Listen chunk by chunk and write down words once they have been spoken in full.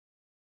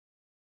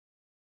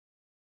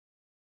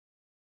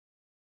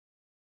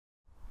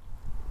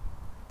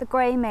The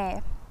Grey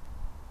Mare.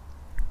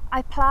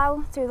 I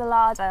plough through the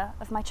larder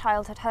of my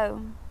childhood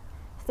home,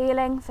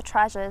 feeling for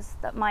treasures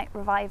that might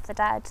revive the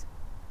dead.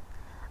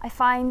 I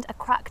find a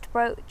cracked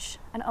brooch,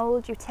 an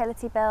old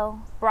utility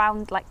bill,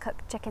 browned like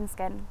cooked chicken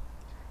skin,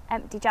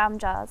 empty jam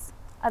jars,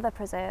 other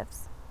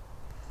preserves.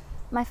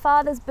 My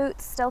father's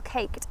boots still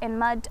caked in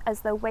mud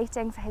as though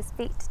waiting for his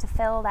feet to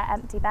fill their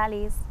empty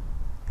bellies.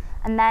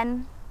 And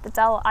then the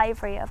dull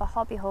ivory of a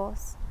hobby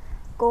horse,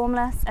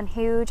 gormless and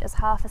huge as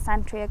half a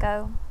century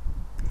ago.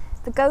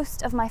 The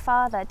ghost of my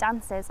father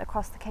dances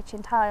across the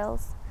kitchen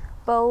tiles,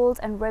 bold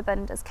and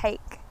ribboned as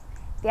cake,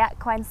 the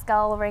equine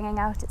skull ringing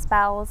out its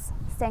bells,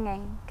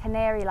 singing,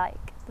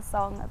 canary-like, the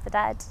song of the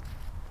dead.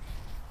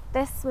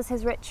 This was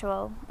his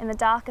ritual in the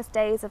darkest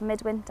days of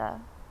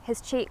midwinter,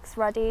 his cheeks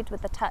ruddied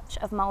with the touch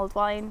of mulled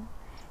wine,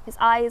 his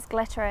eyes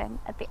glittering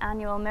at the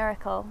annual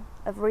miracle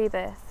of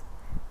rebirth,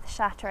 the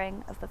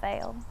shattering of the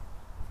veil.